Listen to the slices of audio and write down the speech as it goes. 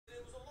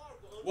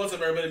What's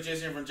up, everybody?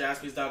 Jason here from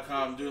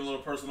Jaspys.com. Doing a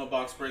little personal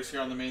box breaks here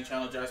on the main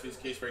channel,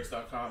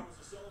 JaspysCaseBreaks.com.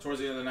 Towards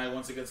the end of the night,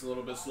 once it gets a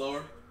little bit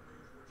slower.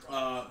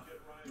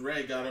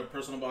 Ray got a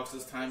personal box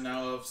this time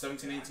now of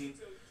 17-18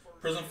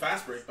 Prizm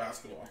Fast Break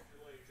Basketball.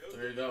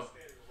 There you go.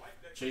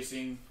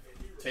 Chasing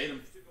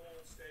Tatum,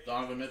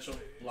 Donovan Mitchell,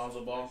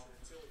 Lonzo Ball,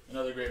 and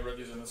other great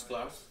rookies in this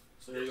class.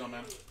 So there you go,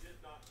 man.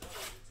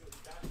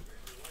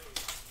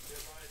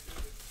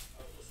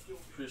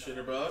 Appreciate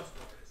it, brother.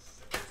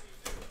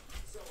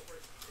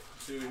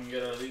 See what we can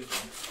get out of these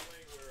ones.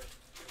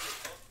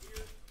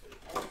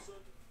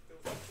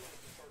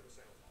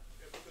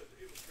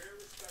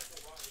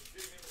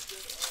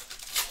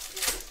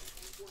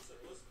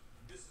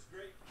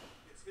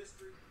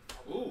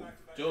 Ooh,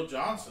 Joe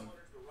Johnson.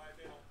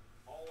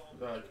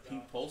 Like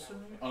pink pulsar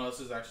maybe? Oh no,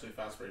 this is actually a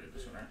fast break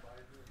edition, right?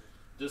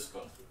 Disco.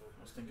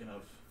 I was thinking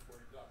of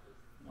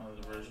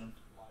another version.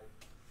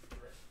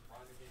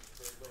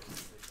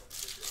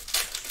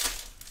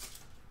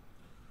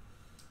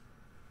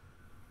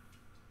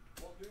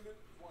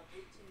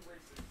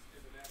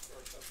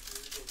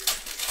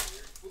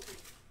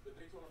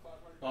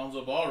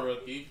 Lonzo Ball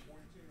rookie.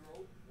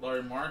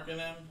 Larry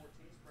Markkinen.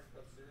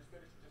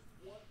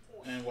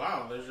 And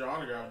wow, there's your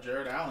autograph,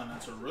 Jared Allen.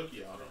 That's a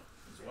rookie auto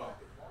as well.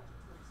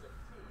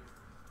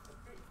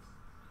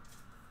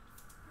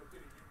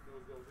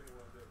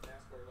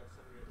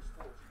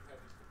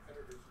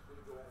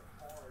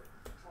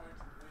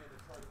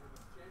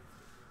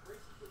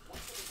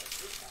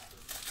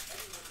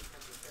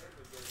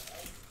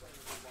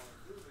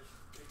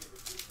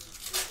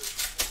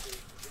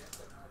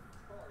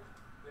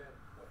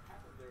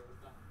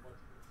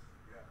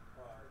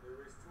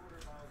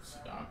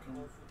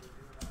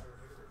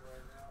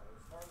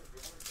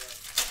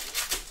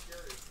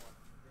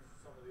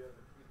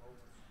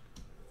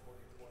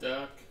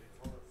 Duck.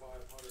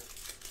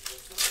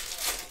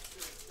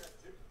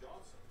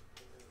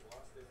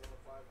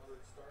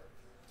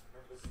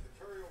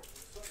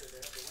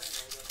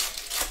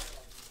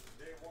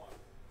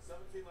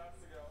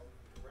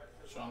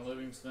 Sean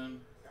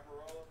Livingston.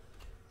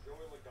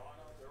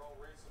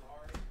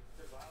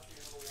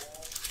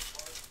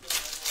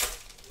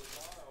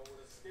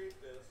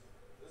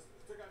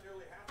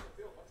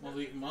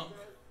 Malik Monk.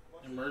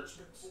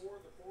 Emergence.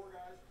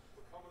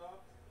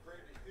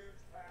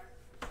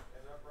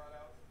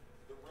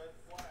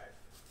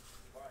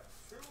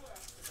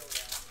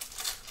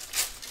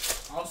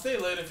 I'll stay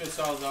late if it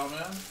sells out,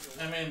 man.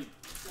 I mean,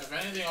 if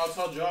anything, I'll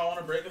tell Joe I want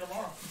to break it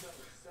tomorrow.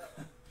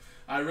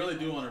 I really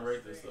do want to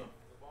break this, though.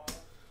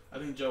 I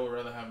think Joe would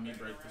rather have me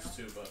break this,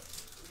 too, but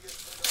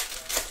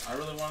I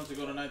really wanted to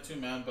go tonight, too,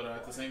 man. But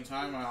at the same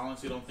time, I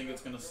honestly don't think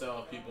it's going to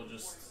sell if people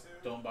just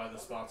don't buy the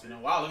spots, you know.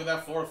 Wow, look at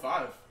that 4 or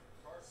 5.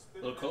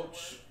 Little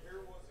coach.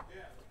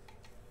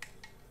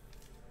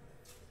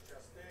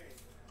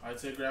 I'd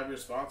say grab your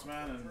spots,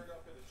 man, and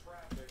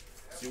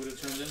see what it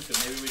turns into.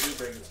 Maybe we do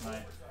break it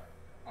tonight.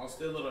 I'll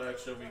stay a little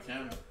extra if we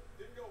can.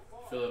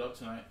 Fill it up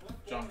tonight.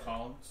 John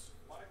Collins.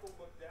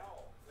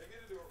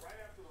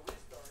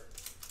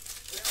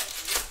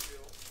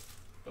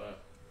 But,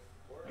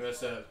 like I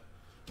said,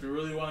 if we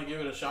really want to give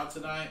it a shot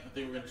tonight, I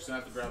think we're just going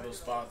to have to grab those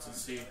spots and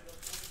see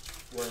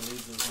where it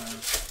leads us, man.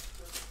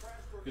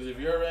 Because if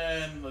you're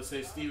in, let's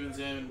say Steven's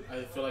in,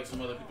 I feel like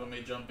some other people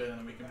may jump in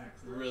and we can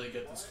really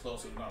get this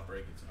close and not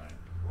break it tonight.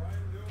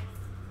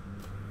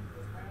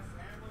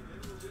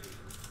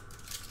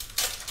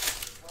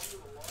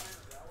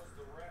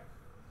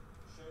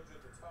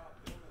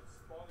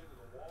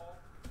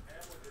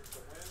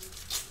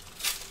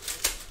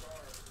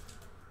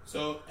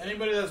 So,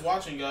 anybody that's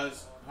watching,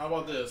 guys, how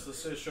about this? Let's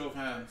say a show of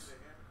hands.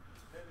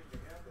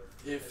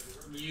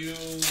 If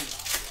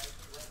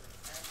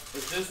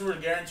this were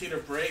guaranteed a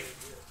break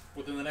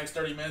within the next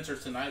 30 minutes or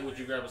tonight, would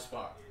you grab a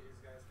spot?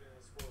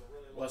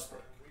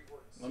 Westbrook.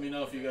 Let me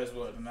know if you guys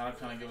would, and that'll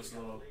kind of give us a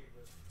little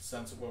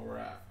sense of where we're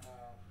at.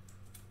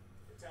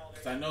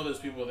 Because I know there's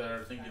people that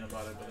are thinking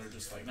about it, but they're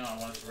just like, no, I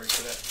want it to break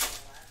today.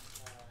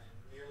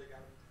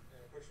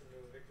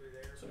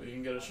 So we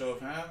can get a show of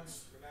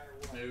hands.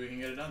 Maybe we can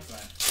get it done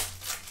tonight.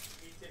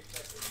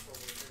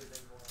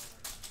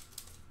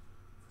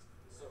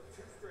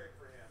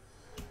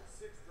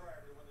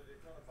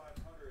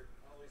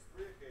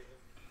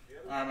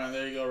 Alright, man,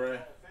 there you go, Ray.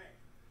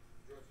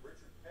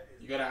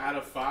 You got an out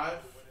of 5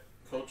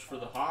 coach for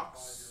the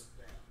Hawks.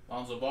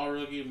 Lonzo Ball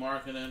rookie,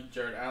 Markkinen,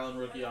 Jared Allen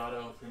rookie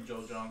auto, and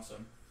Joe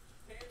Johnson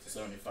to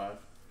 75.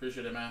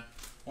 Appreciate it, man.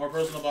 More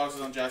personal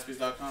boxes on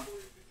Jaspys.com.